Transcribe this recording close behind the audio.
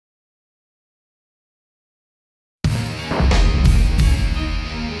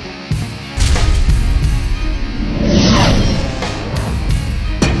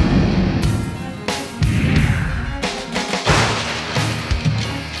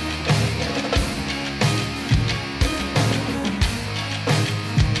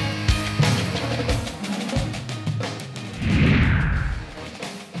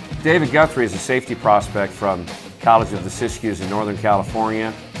David Guthrie is a safety prospect from College of the Siskiyous in Northern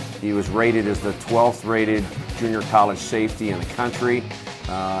California. He was rated as the 12th rated junior college safety in the country.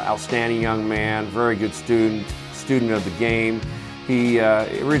 Outstanding young man, very good student of the game. He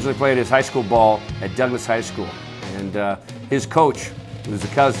originally played his high school ball at Douglas High School, and his coach was a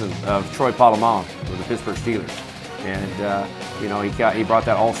cousin of Troy Polamalu with the Pittsburgh Steelers. And he brought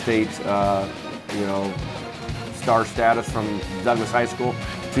that all-state star status from Douglas High School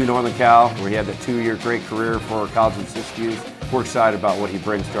to Northern Cal, where he had that 2-year great career for College of the Siskiyous. We're excited about what he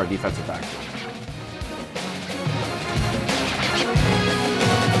brings to our defensive backfield.